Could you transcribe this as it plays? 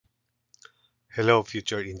Hello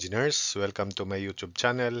future engineers, welcome to my YouTube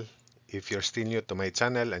channel. If you're still new to my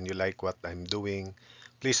channel and you like what I'm doing,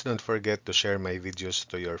 please don't forget to share my videos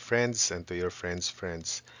to your friends and to your friends'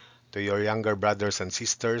 friends, to your younger brothers and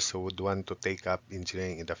sisters who would want to take up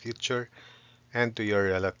engineering in the future, and to your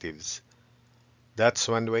relatives. That's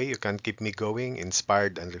one way you can keep me going,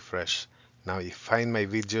 inspired and refreshed. Now, if you find my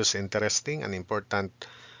videos interesting and important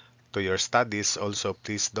to your studies, also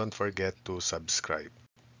please don't forget to subscribe.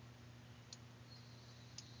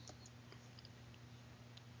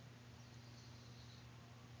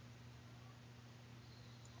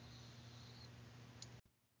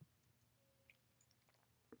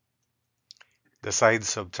 The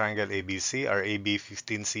sides of triangle ABC are AB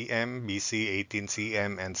 15 cm, BC 18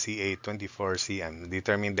 cm, and CA 24 cm.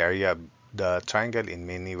 Determine the area of the triangle in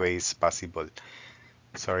many ways possible.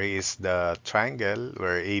 Sorry, is the triangle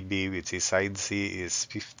where AB, which is side C, is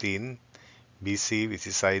 15, BC, which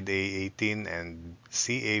is side A, 18, and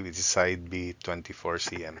CA, which is side B, 24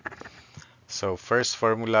 cm. So first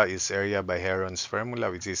formula is area by Heron's formula,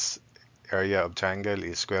 which is area of triangle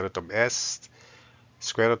is square root of S,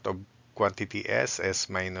 square root of quantity s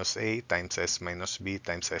minus a times s minus b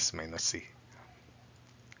times s minus c,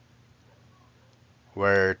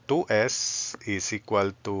 where 2s is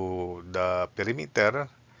equal to the perimeter,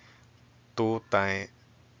 2 times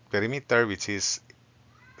perimeter, which is,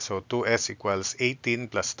 so 2s equals 18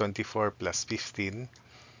 plus 24 plus 15.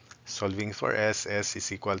 Solving for s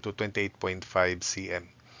is equal to 28.5 cm.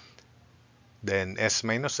 Then s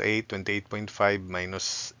minus a, 28.5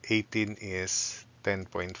 minus 18 is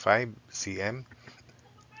 10.5 cm.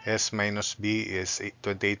 S minus B is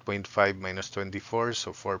 28.5 minus 24,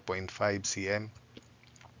 so 4.5 cm.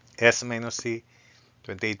 S minus C,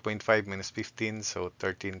 28.5 minus 15, so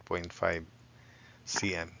 13.5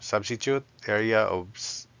 cm. Substitute, area of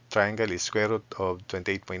triangle is square root of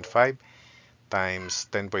 28.5 times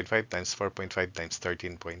 10.5 times 4.5 times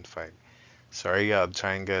 13.5. So area of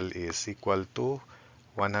triangle is equal to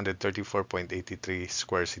 134.83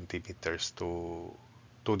 square centimeters to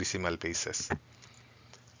 2 decimal places.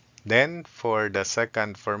 Then for the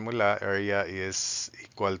second formula, area is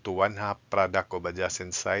equal to 1/2 product of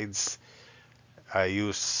adjacent sides. I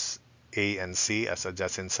use A and C as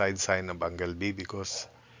adjacent side sine of angle B because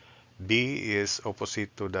B is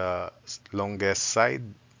opposite to the longest side,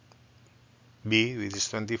 B, which is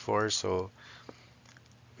 24. So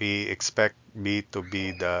we expect B to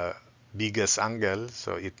be the biggest angle.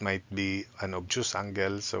 So it might be an obtuse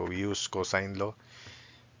angle. So we use cosine law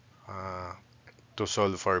uh, to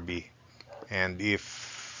solve for B. And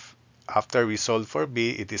if after we solve for B,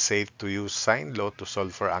 it is safe to use sine law to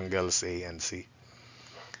solve for angles A and C.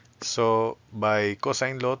 So by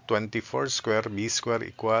cosine law, 24 square B square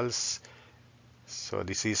equals, so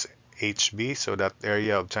this is HB, so that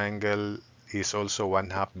area of triangle is also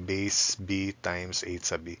 1/2 base B times H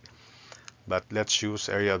sub B. But let's use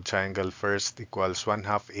area of triangle first, equals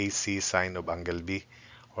 1/2 AC sine of angle B,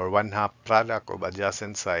 or 1/2 product of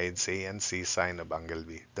adjacent sides A and C sine of angle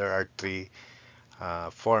B. There are three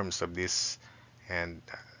forms of this, and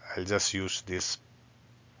I'll just use this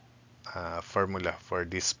formula for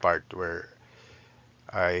this part where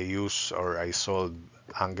I use or I solve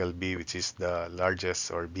angle B, which is the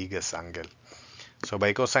largest or biggest angle. So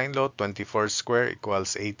by cosine law, 24 square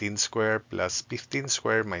equals 18 square plus 15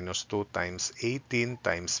 square minus 2 times 18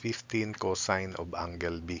 times 15 cosine of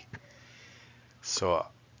angle B. So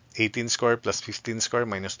 18 square plus 15 square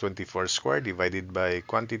minus 24 square divided by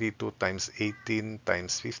quantity 2 times 18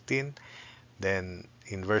 times 15. Then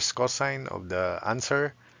inverse cosine of the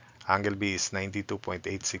answer, angle B is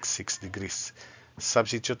 92.866 degrees.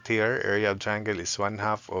 Substitute here, area of triangle is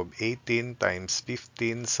 1/2 of 18 times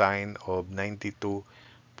 15 sine of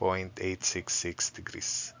 92.866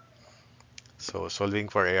 degrees. So solving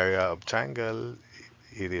for area of triangle,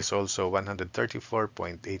 it is also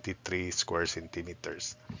 134.83 square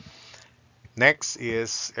centimeters. Next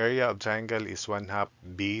is area of triangle is 1/2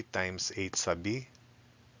 B times H sub B.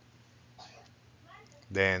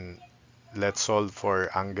 Then let's solve for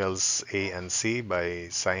angles A and C by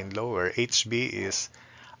sine law, where HB is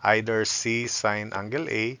either C sine angle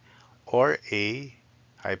A or A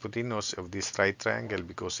hypotenuse of this right triangle,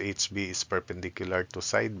 because HB is perpendicular to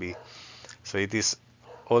side B. So it is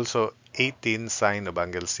also 18 sine of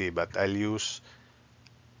angle C, but I'll use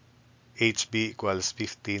HB equals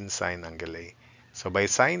 15 sine angle A. So by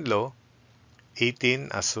sine law, 18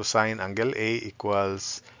 as to sine angle A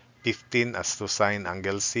equals 15 as to sine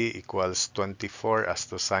angle C equals 24 as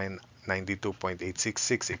to sine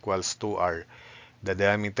 92.866 equals 2r, the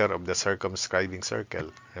diameter of the circumscribing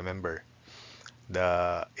circle, remember.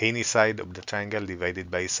 Any side of the triangle divided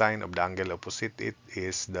by sine of the angle opposite it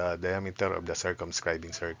is the diameter of the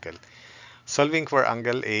circumscribing circle. Solving for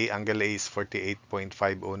angle A is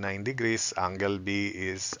 48.509 degrees,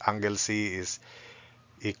 angle C is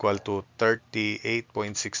equal to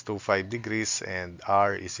 38.625 degrees, and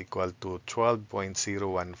R is equal to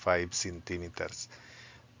 12.015 centimeters.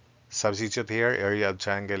 Substitute here, area of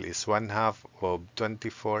triangle is 1/2 of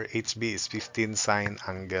 24, HB is 15 sine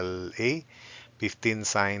angle A, 15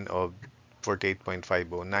 sine of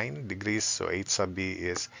 48.509 degrees, so H sub B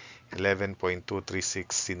is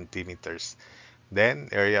 11.236 centimeters. Then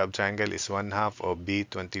area of triangle is 1/2 of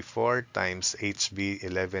B24 times HB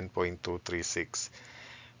 11.236.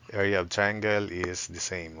 Area of triangle is the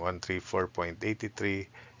same, 134.83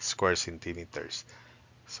 square centimeters.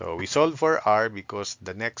 So we solve for R because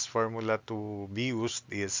the next formula to be used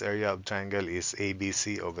is area of triangle is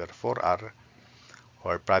ABC over 4R,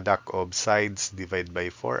 or product of sides divided by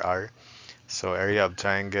 4R. So area of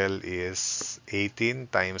triangle is 18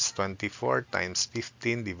 times 24 times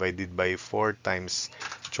 15 divided by 4 times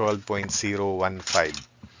 12.015.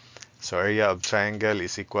 So area of triangle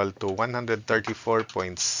is equal to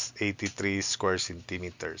 134.83 square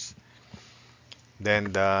centimeters.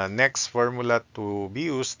 Then the next formula to be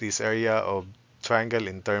used is area of triangle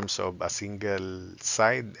in terms of a single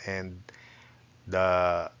side and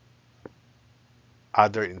the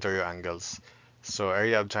other interior angles. So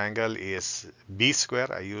area of triangle is B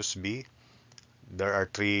square. I use B. There are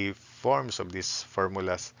three forms of these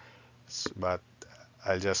formulas, but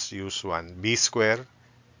I'll just use one. B square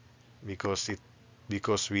because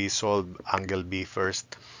we solve angle B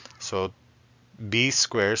first. So B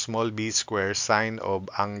square, small b square, sine of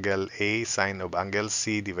angle A, sine of angle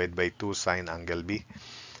C divided by 2 sine angle B.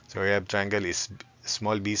 So area of triangle is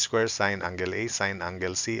small b square, sine angle A, sine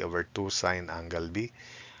angle C over 2 sine angle B.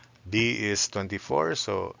 B is 24,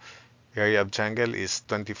 so area of triangle is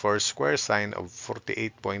 24 square, sine of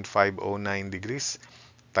 48.509 degrees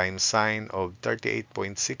times sine of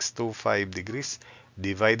 38.625 degrees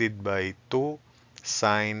divided by 2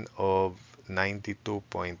 sine of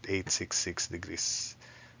 92.866 degrees.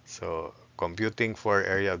 So computing for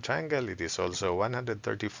area of triangle, it is also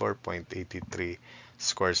 134.83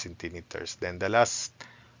 square centimeters. Then the last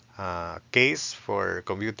case for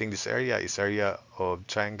computing this area is area of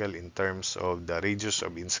triangle in terms of the radius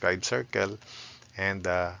of inscribed circle and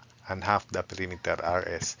half the perimeter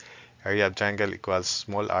RS. Area of triangle equals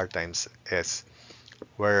small r times S,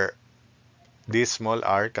 where this small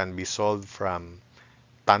r can be solved from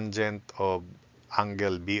tangent of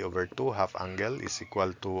angle B over 2, half angle, is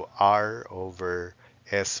equal to R over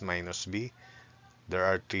S minus B. There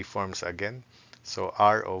are three forms again. So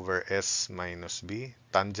R over S minus B.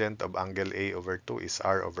 Tangent of angle A over 2 is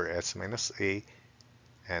R over S minus A.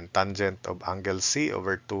 And tangent of angle C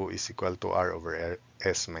over 2 is equal to R over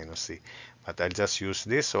S minus C. But I'll just use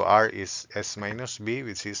this. So R is S minus B,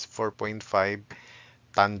 which is 4.5.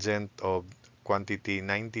 Tangent of quantity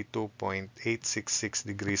 92.866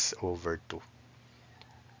 degrees over 2.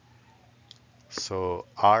 So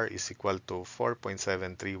R is equal to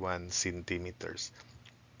 4.731 centimeters.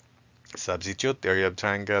 Substitute, area of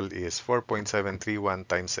triangle is 4.731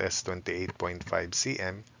 times S, 28.5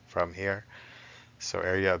 cm from here. So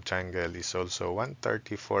area of triangle is also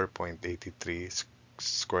 134.83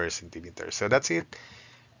 square centimeters. So that's it.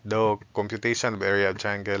 The computation of area of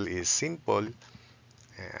triangle is simple.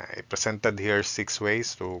 I presented here 6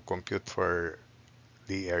 ways to compute for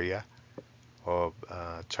the area of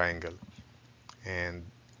triangle, and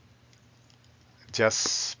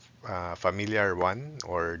just familiar one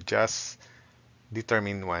or just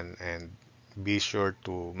determine one, and be sure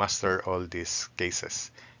to master all these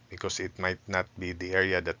cases because it might not be the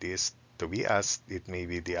area that is to be asked. It may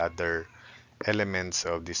be the other elements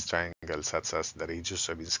of this triangle, such as the radius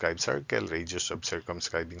of inscribed circle, radius of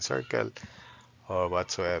circumscribing circle, or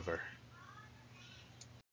whatsoever.